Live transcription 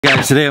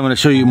Guys, today I'm going to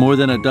show you more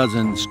than a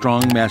dozen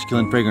strong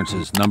masculine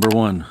fragrances. Number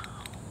one,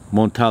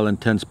 Montal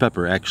Intense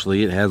Pepper.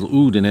 Actually, it has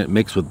oud in it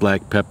mixed with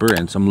black pepper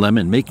and some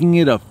lemon, making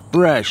it a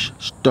fresh,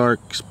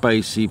 stark,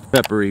 spicy,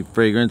 peppery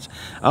fragrance.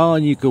 Oh,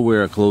 and you can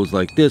wear clothes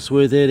like this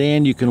with it,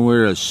 and you can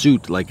wear a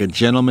suit like a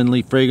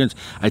gentlemanly fragrance.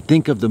 I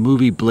think of the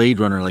movie Blade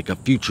Runner, like a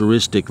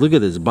futuristic. Look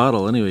at this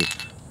bottle anyway.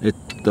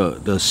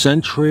 The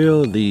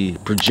central, the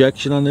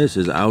projection on this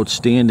is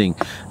outstanding.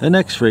 The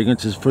next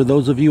fragrance is for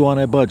those of you on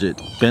a budget.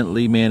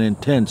 Bentley Man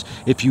Intense.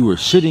 If you were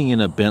sitting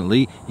in a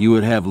Bentley, you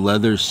would have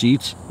leather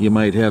seats. You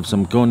might have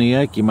some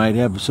cognac. You might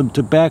have some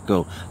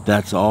tobacco.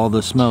 That's all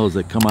the smells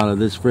that come out of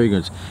this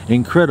fragrance.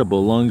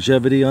 Incredible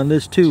longevity on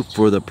this too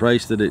for the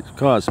price that it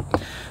costs.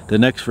 The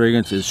next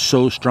fragrance is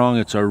so strong,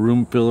 it's our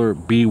room filler.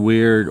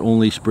 Beware,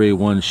 only spray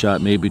one shot,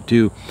 maybe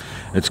two.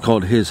 It's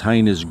called His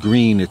Highness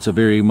Green. It's a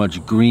very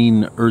much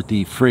green,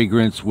 earthy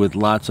fragrance with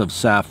lots of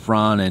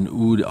saffron and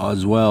oud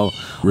as well.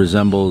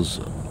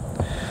 Resembles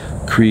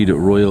Creed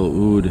Royal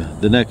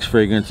Oud. The next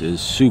fragrance is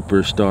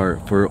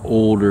Superstar for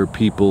older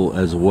people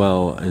as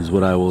well, is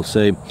what I will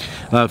say.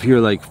 If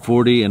you're like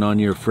 40 and on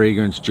your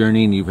fragrance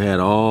journey and you've had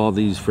all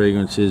these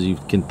fragrances you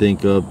can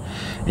think of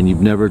and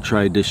you've never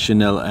tried this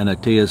Chanel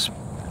Anateus,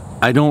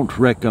 I don't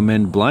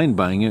recommend blind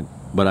buying it,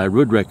 but I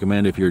would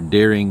recommend if you're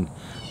daring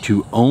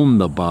to own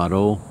the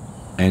bottle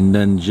and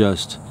then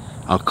just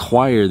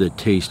acquire the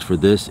taste for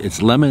this.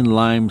 It's lemon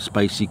lime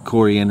spicy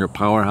coriander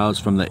powerhouse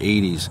from the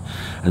 80s,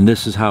 and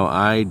this is how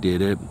I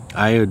did it.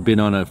 I had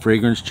been on a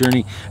fragrance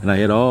journey and I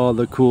had all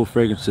the cool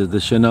fragrances, the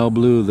Chanel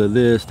Blue, the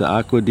this, the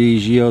Acqua di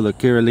Gio, the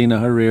Carolina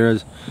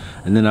Herrera's,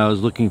 and then I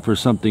was looking for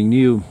something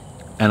new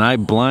and I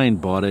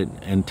blind bought it,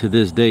 and to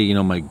this day, you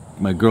know,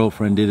 my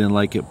girlfriend didn't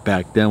like it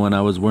back then when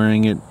I was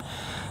wearing it.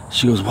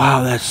 She goes,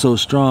 wow, that's so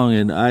strong.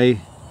 And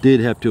I did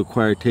have to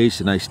acquire taste,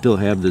 and I still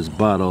have this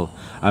bottle.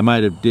 I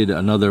might have did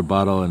another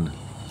bottle and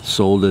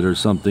sold it or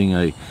something.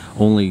 I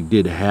only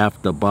did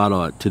half the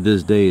bottle. To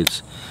this day,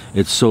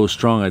 it's so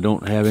strong. I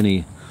don't have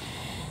any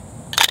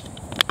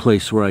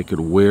place where I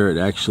could wear it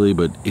actually,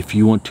 but if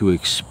you want to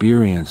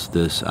experience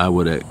this, I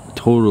would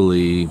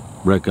totally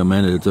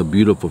recommend it. It's a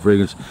beautiful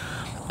fragrance.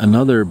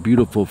 Another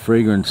beautiful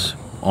fragrance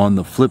on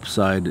the flip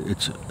side,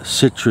 it's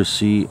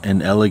citrusy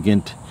and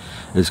elegant.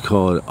 It's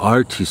called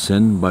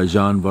Artisan by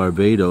Jean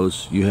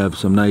Barbados. You have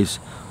some nice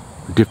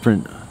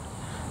different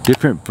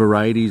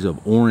varieties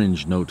of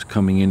orange notes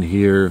coming in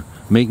here,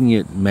 making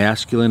it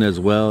masculine as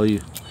well.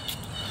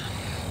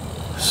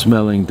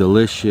 Smelling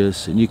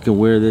delicious, and you can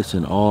wear this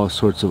in all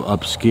sorts of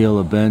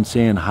upscale events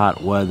and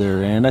hot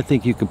weather, and I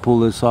think you can pull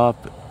this off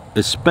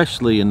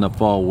especially in the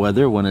fall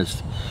weather when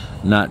it's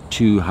not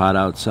too hot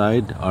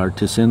outside.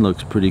 Artisan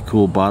looks pretty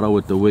cool bottle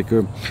with the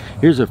wicker.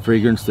 Here's a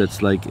fragrance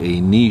that's like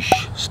a niche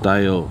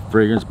style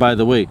fragrance. By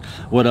the way,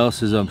 what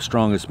else is a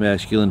strongest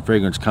masculine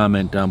fragrance?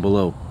 Comment down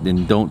below.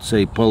 And don't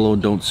say Polo,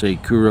 don't say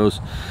Kuros,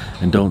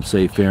 and don't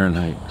say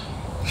Fahrenheit.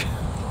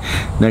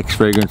 Next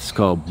fragrance is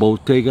called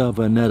Bottega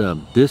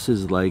Veneta. This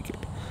is like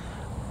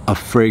a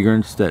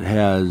fragrance that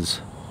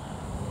has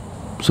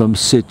some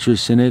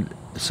citrus in it,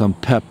 some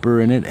pepper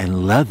in it,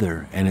 and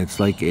leather, and it's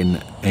like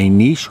a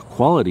niche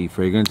quality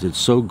fragrance. It's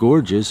so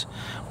gorgeous,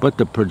 but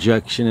the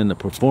projection and the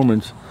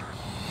performance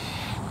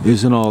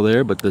isn't all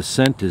there, but the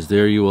scent is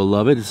there. You will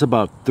love it. It's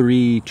about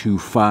 3 to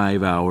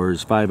 5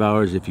 hours. 5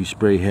 hours if you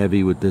spray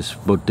heavy with this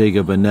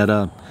Bottega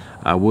Veneta.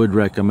 I would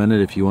recommend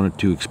it if you wanted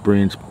to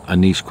experience a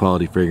niche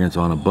quality fragrance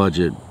on a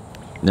budget.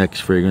 Next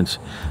fragrance,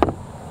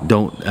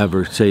 don't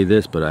ever say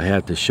this, but I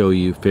have to show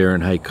you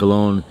Fahrenheit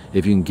cologne.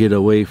 If you can get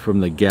away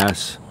from the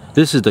gas.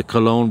 This is the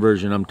cologne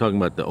version. I'm talking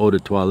about the eau de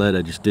toilette.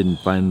 I just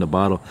didn't find the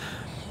bottle.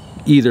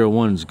 Either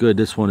one's good.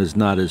 This one is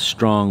not as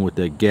strong with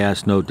that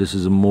gas note. This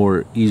is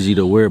more easy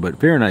to wear, but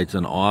Fahrenheit's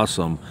an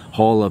awesome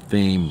Hall of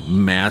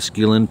Fame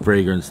masculine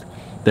fragrance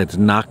that's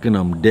knocking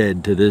them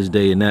dead to this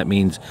day, and that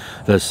means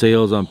the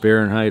sales on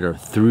Fahrenheit are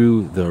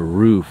through the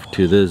roof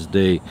to this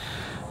day.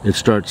 It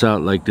starts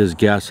out like this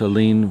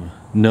gasoline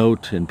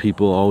note, and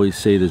people always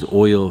say this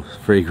oil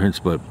fragrance,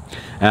 but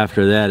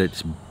after that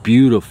it's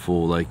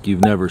beautiful like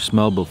you've never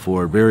smelled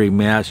before. Very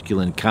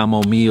masculine,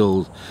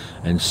 chamomile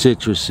and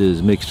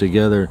citruses mixed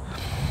together.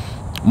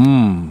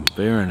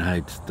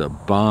 Fahrenheit's the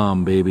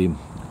bomb, baby.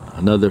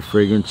 Another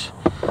fragrance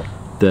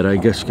that I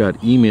just got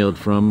emailed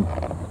from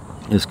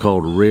is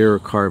called Rare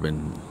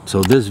Carbon.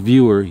 So this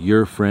viewer,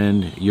 your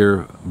friend,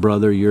 your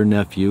brother, your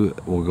nephew,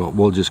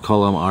 we'll just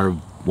call him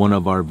one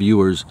of our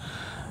viewers,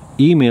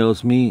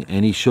 emails me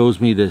and he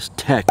shows me this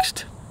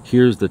text.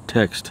 Here's the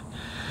text.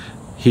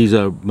 He's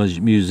a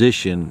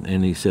musician,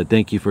 and he said,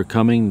 thank you for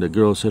coming. The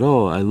girl said,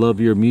 oh, I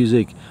love your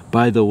music.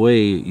 By the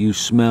way, you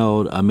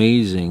smelled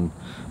amazing.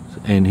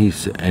 And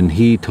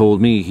he told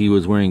me he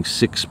was wearing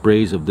 6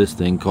 sprays of this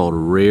thing called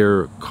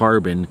Rare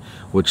Carbon,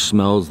 which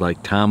smells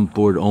like Tom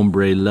Ford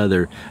ombre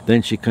leather.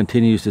 Then she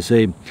continues to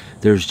say,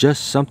 there's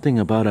just something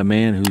about a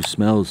man who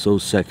smells so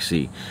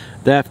sexy.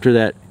 After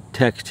that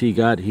text he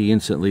got, he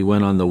instantly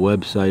went on the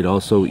website,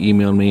 also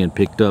emailed me, and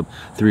picked up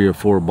 3 or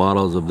 4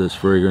 bottles of this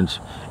fragrance.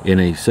 And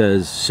he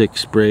says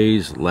 6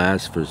 sprays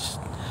last for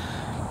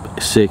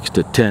 6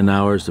 to 10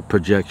 hours. The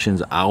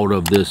projections out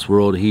of this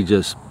world.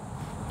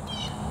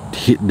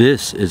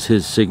 This is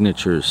his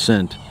signature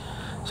scent.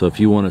 So if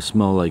you want to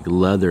smell like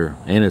leather,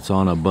 and it's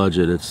on a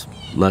budget, it's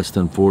less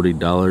than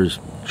 $40.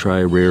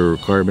 Try Rare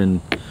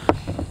Carbon.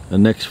 The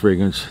next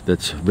fragrance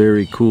that's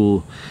very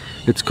cool,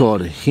 it's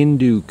called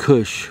Hindu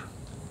Kush,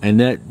 and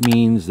that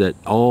means that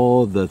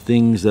all the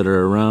things that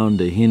are around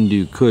the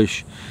Hindu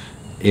Kush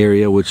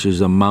area, which is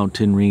a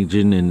mountain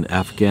region in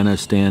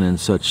Afghanistan and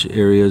such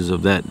areas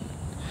of that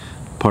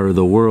part of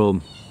the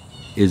world,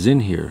 is in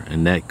here.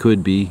 And that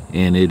could be,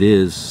 and it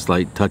is,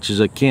 slight touches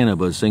of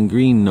cannabis and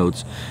green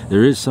notes.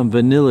 There is some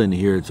vanilla in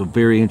here. It's a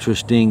very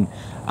interesting,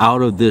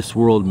 out of this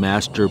world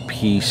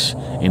masterpiece,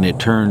 and it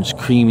turns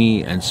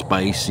creamy and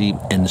spicy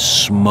and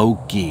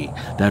smoky.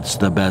 That's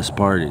the best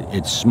part.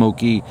 It's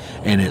smoky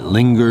and it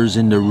lingers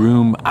in the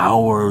room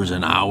hours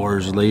and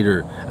hours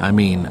later. I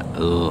mean,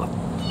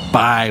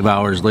 5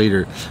 hours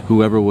later,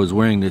 whoever was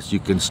wearing this, you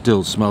can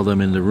still smell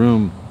them in the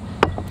room.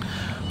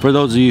 For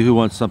those of you who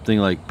want something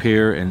like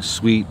pear and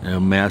sweet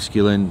and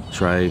masculine,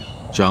 try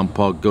Jean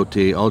Paul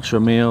Gaultier Ultra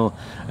Male.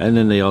 And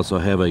then they also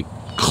have a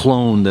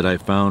clone that I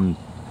found.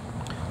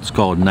 It's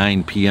called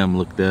 9 p.m.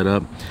 Look that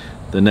up.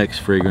 The next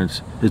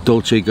fragrance is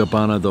Dolce &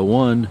 Gabbana The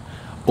One.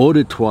 Eau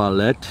de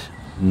Toilette.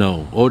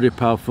 No. Eau de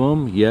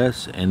Parfum.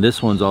 Yes. And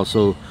this one's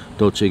also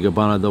Dolce &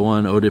 Gabbana The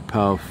One. Eau de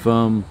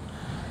Parfum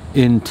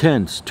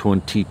Intense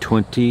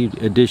 2020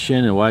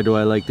 edition. And why do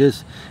I like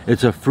this?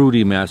 It's a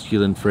fruity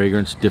masculine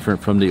fragrance,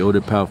 different from the Eau de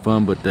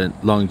Parfum, but the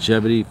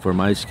longevity for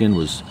my skin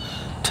was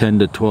 10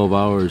 to 12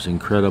 hours.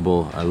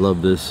 Incredible. I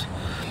love this.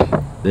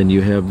 Then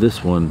you have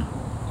this one,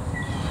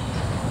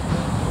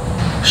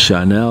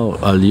 Chanel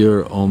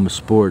Allure Homme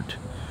Sport,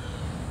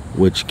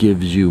 which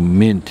gives you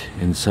mint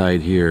inside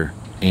here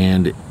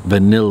and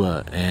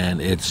vanilla,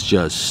 and it's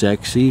just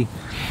sexy.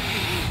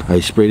 I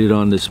sprayed it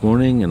on this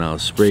morning, and I'll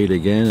spray it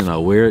again, and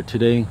I'll wear it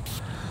today.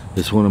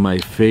 It's one of my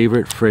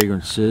favorite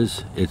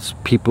fragrances. It's,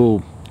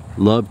 people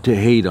love to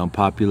hate on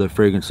popular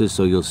fragrances,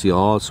 so you'll see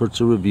all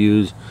sorts of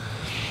reviews,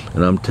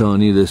 and I'm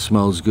telling you, this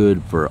smells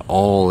good for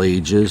all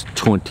ages,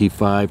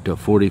 25 to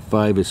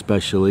 45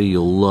 especially.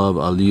 You'll love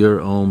Allure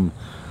Homme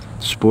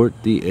Sport.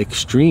 The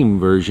extreme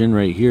version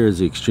right here is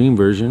the extreme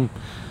version,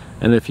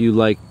 and if you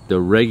like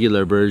the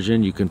regular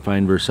version, you can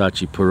find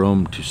Versace Pour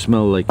to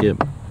smell like it.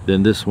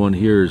 Then this one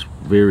here is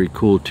very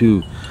cool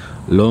too,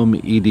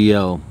 L'Homme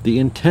Ideal, the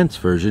intense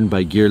version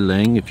by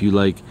Guerlain. If you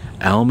like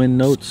almond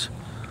notes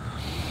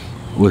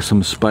with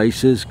some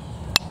spices,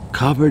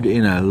 covered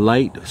in a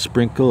light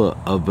sprinkle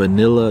of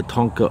vanilla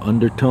tonka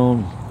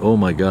undertone. Oh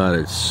my god,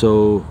 it's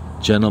so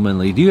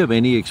gentlemanly. Do you have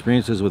any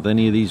experiences with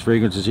any of these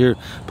fragrances here?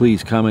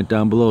 Please comment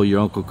down below. Your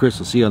Uncle Chris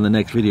will see you on the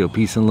next video.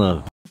 Peace and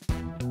love.